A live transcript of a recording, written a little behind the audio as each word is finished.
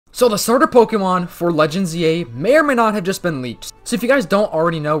So the starter Pokemon for Legends EA may or may not have just been leaked. So if you guys don't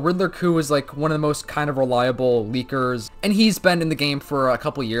already know, Riddler-Ku is like one of the most kind of reliable leakers, and he's been in the game for a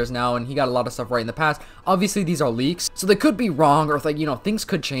couple years now, and he got a lot of stuff right in the past. Obviously these are leaks, so they could be wrong, or like, you know, things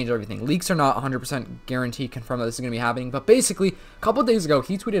could change everything. Leaks are not 100% guaranteed confirmed that this is going to be happening, but basically a couple days ago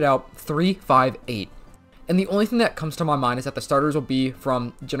he tweeted out 358. And the only thing that comes to my mind is that the starters will be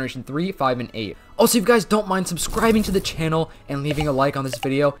from Generation 3, 5, and 8. Also, if you guys don't mind subscribing to the channel and leaving a like on this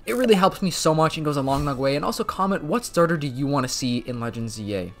video, it really helps me so much and goes a long way. And also comment what starter do you want to see in Legends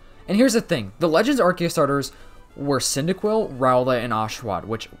EA. And here's the thing. The Legends Arceus starters were Cyndaquil, Rowlet, and Oshawott,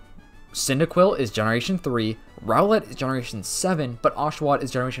 which Cyndaquil is Generation 3, Rowlet is Generation 7, but Oshawott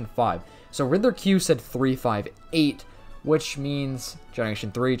is Generation 5. So Riddler-Ku said 358. Which means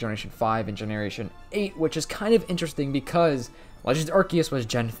Generation 3, Generation 5, and Generation 8, which is kind of interesting because Legends Arceus was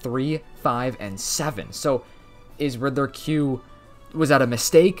Gen 3, 5, and 7. So is Riddler-Ku, was that a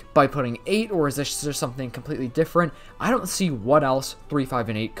mistake by putting 8, or is this just something completely different? I don't see what else 3, 5,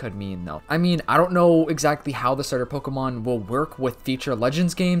 and 8 could mean, though. I mean, I don't know exactly how the starter Pokemon will work with future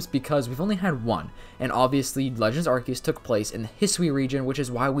Legends games because we've only had one. And obviously, Legends Arceus took place in the Hisui region, which is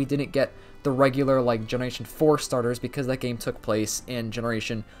why we didn't get the regular, like, Generation 4 starters, because that game took place in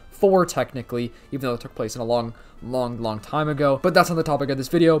Generation 4, technically, even though it took place in a long time ago. But that's not the topic of this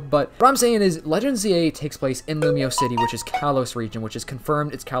video. But what I'm saying is, Legends EA takes place in Lumio City, which is Kalos region, which is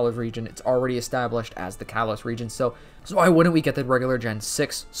confirmed it's Kalos region. It's already established as the Kalos region, so why wouldn't we get the regular Gen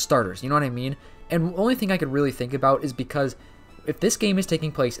 6 starters? You know what I mean? And the only thing I could really think about is because if this game is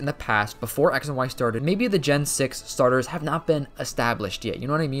taking place in the past, before X and Y started, maybe the Gen 6 starters have not been established yet. You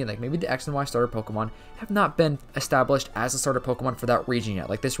know what I mean? Like, maybe the X and Y starter Pokemon have not been established as a starter Pokemon for that region yet.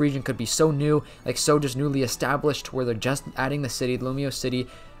 Like, this region could be so new, like, so just newly established to where they're just adding the city, Lumio City,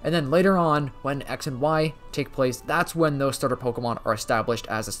 and then later on, when X and Y take place, that's when those starter Pokemon are established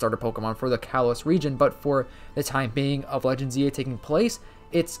as a starter Pokemon for the Kalos region. But for the time being of Legends EA taking place,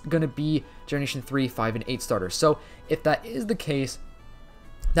 it's going to be Generation 3, 5, and 8 starters. So if that is the case,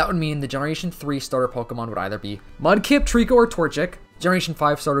 that would mean the Generation 3 starter Pokemon would either be Mudkip, Treecko, or Torchic. Generation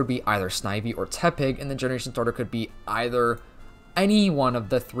 5 starter would be either Snivy or Tepig, and the Generation starter could be either any one of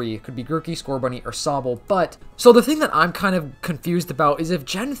the three. It could be Grookey, Scorbunny, or Sobble. But, so the thing that I'm kind of confused about is if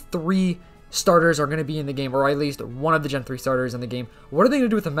Gen 3 starters are going to be in the game, or at least one of the Gen 3 starters in the game, what are they going to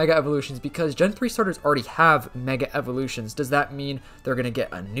do with the Mega Evolutions? Because Gen 3 starters already have Mega Evolutions. Does that mean they're going to get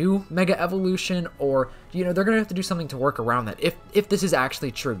a new Mega Evolution? Or, you know, they're going to have to do something to work around that, if this is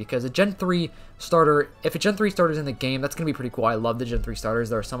actually true. Because a Gen 3 starter, if a Gen 3 starter is in the game, that's going to be pretty cool. I love the Gen 3 starters.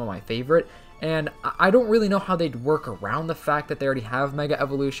 They're some of my favorite. And I don't really know how they'd work around the fact that they already have Mega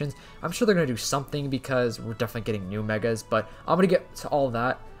Evolutions. I'm sure they're going to do something because we're definitely getting new Megas. But I'm going to get to all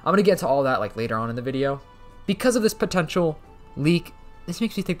that. I'm going to get to all that like later on in the video. Because of this potential leak, this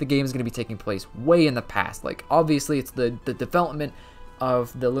makes me think the game is going to be taking place way in the past. Like, obviously, it's the development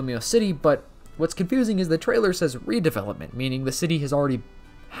of the Lumio City, but what's confusing is the trailer says redevelopment, meaning the city has already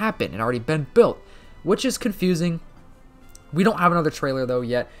happened and already been built, which is confusing. We don't have another trailer, though,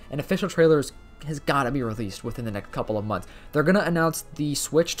 yet. An official trailer has got to be released within the next couple of months. They're going to announce the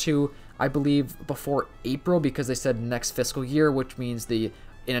Switch 2, I believe, before April, because they said next fiscal year, which means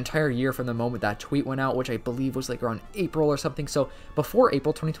an entire year from the moment that tweet went out, which I believe was like around April or something. So before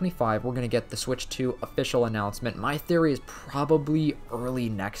April 2025, we're going to get the Switch 2 official announcement. My theory is probably early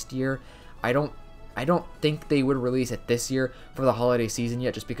next year. I don't think they would release it this year for the holiday season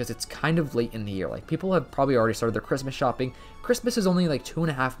yet, just because it's kind of late in the year. Like, people have probably already started their Christmas shopping. Christmas is only like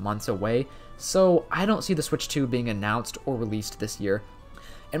 2.5 months away, so I don't see the Switch 2 being announced or released this year.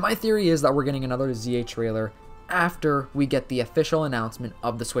 And my theory is that we're getting another ZA trailer after we get the official announcement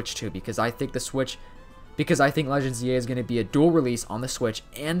of the Switch 2, because I think Legends EA is going to be a dual release on the Switch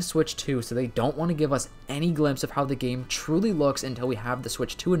and Switch 2, so they don't want to give us any glimpse of how the game truly looks until we have the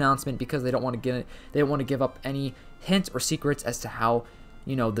Switch 2 announcement, because they don't want to give up any hints or secrets as to how,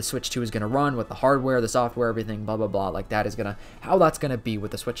 you know, the Switch 2 is going to run with the hardware, the software, everything, blah blah blah, like how that's going to be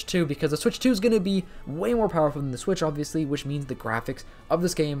with the Switch 2, because the Switch 2 is going to be way more powerful than the Switch, obviously, which means the graphics of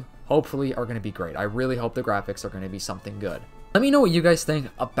this game hopefully are going to be great. I really hope the graphics are going to be something good. Let me know what you guys think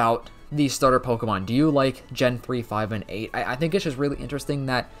about these starter Pokemon. Do you like Gen 3, 5, and 8? I think it's just really interesting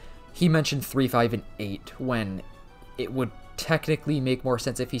that he mentioned 3, 5, and 8 when it would technically make more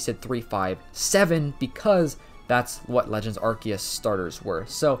sense if he said 3, 5, 7, because that's what Legends Arceus starters were.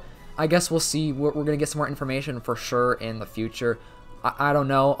 So I guess we'll see. We're going to get some more information for sure in the future. I don't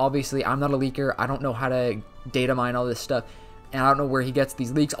know. Obviously, I'm not a leaker. I don't know how to data mine all this stuff, and I don't know where he gets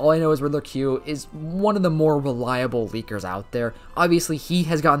these leaks. All I know is Riddler-Ku is one of the more reliable leakers out there. Obviously, he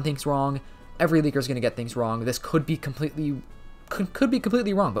has gotten things wrong. Every leaker is going to get things wrong. This could be completely could be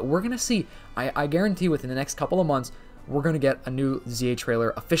completely wrong, but we're gonna see. I guarantee within the next couple of months, we're gonna get a new ZA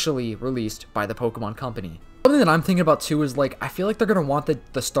trailer officially released by the Pokemon Company. Something that I'm thinking about too is like, I feel like they're gonna want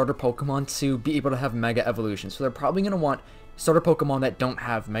the starter Pokemon to be able to have Mega Evolutions. So they're probably gonna want starter Pokemon that don't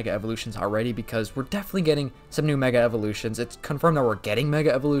have Mega Evolutions already, because we're definitely getting some new Mega Evolutions. It's confirmed that we're getting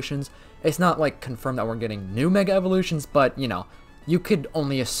Mega Evolutions. It's not like confirmed that we're getting new Mega Evolutions, but you know, you could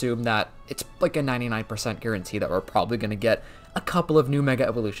only assume that it's like a 99% guarantee that we're probably going to get a couple of new Mega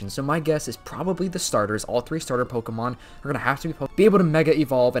Evolutions. So my guess is probably the starters, all 3 starter Pokemon, are going to have to be able to Mega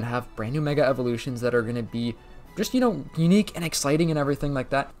Evolve and have brand new Mega Evolutions that are going to be just, you know, unique and exciting and everything like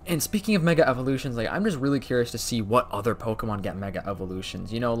that. And speaking of Mega Evolutions, like, I'm just really curious to see what other Pokemon get Mega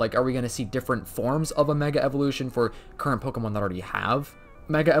Evolutions. You know, like, are we going to see different forms of a Mega Evolution for current Pokemon that already have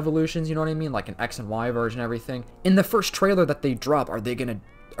Mega Evolutions, you know what I mean? Like an X and Y version, everything. In the first trailer that they drop, are they gonna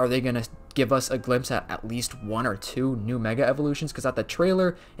give us a glimpse at least 1 or 2 new Mega Evolutions? Because at the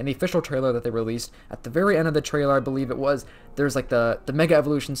trailer, in the official trailer that they released, at the very end of the trailer, I believe it was, there's like the Mega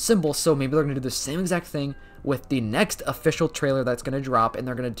Evolution symbol, so maybe they're gonna do the same exact thing with the next official trailer that's gonna drop, and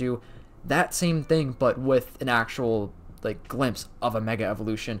they're gonna do that same thing, but with an actual, like, glimpse of a Mega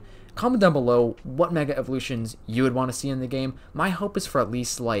Evolution. Comment down below what Mega Evolutions you would want to see in the game. My hope is for at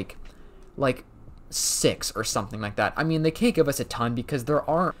least like 6 or something like that. I mean, they can't give us a ton because there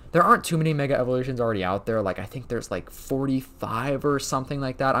aren't too many Mega Evolutions already out there. Like, I think there's like 45 or something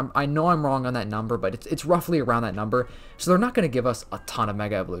like that. I know I'm wrong on that number, but it's roughly around that number. So they're not going to give us a ton of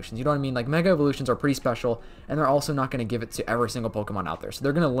Mega Evolutions. You know what I mean? Like, Mega Evolutions are pretty special, and they're also not going to give it to every single Pokemon out there. So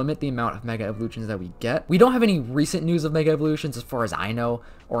they're going to limit the amount of Mega Evolutions that we get. We don't have any recent news of Mega Evolutions as far as I know,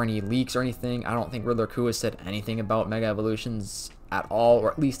 or any leaks or anything. I don't think Riddler Coup has said anything about Mega Evolutions at all, or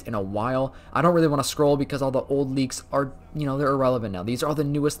at least in a while. I don't really want to scroll because all the old leaks are, you know, they're irrelevant now. These are all the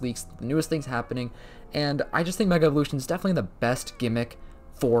newest leaks, the newest things happening, and I just think Mega Evolution is definitely the best gimmick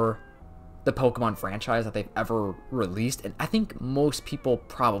for the Pokemon franchise that they've ever released, and I think most people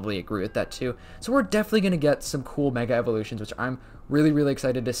probably agree with that too. So we're definitely going to get some cool Mega Evolutions, which I'm really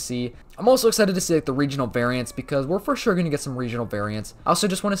excited to see. I'm also excited to see like the regional variants, because we're for sure going to get some regional variants. I also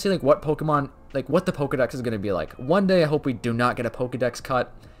just want to see like what Pokemon, like what the Pokedex is going to be like. One day I hope we do not get a Pokedex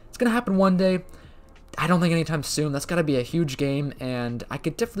cut. It's going to happen one day. I don't think anytime soon. That's got to be a huge game, and I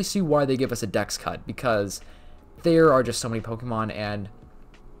could definitely see why they give us a Dex cut, because there are just so many Pokemon, and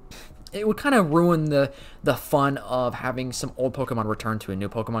it would kind of ruin the fun of having some old Pokemon return to a new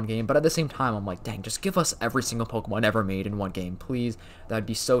Pokemon game. But at the same time, I'm like, dang, just give us every single Pokemon ever made in one game, please. That'd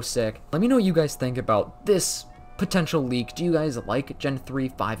be so sick. Let me know what you guys think about this potential leak. Do you guys like Gen 3,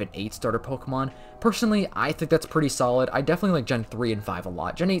 5, and 8 starter Pokemon? Personally, I think that's pretty solid. I definitely like Gen 3 and 5 a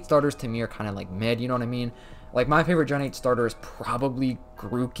lot. Gen 8 starters to me are kind of like mid, you know what I mean? Like, my favorite Gen 8 starter is probably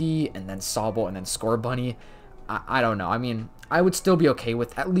Grookey, and then Sobble, and then Scorbunny. I don't know. I mean, I would still be okay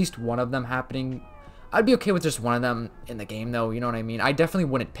with at least one of them happening. I'd be okay with just one of them in the game, though, you know what I mean? I definitely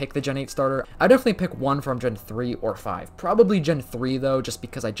wouldn't pick the Gen 8 starter. I'd definitely pick one from Gen 3 or 5. Probably Gen 3, though, just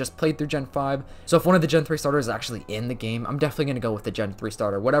because I just played through Gen 5. So if one of the Gen 3 starters is actually in the game, I'm definitely going to go with the Gen 3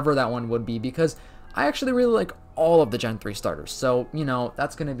 starter, whatever that one would be, because I actually really like all of the Gen 3 starters. So, you know,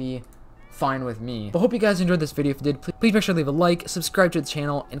 that's going to be fine with me. But hope you guys enjoyed this video. If you did, please make sure to leave a like, subscribe to the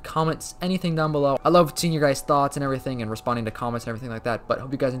channel, and comment anything down below. I love seeing your guys' thoughts and everything, and responding to comments and everything like that. But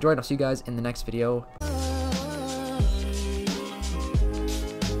hope you guys enjoyed. I'll see you guys in the next video.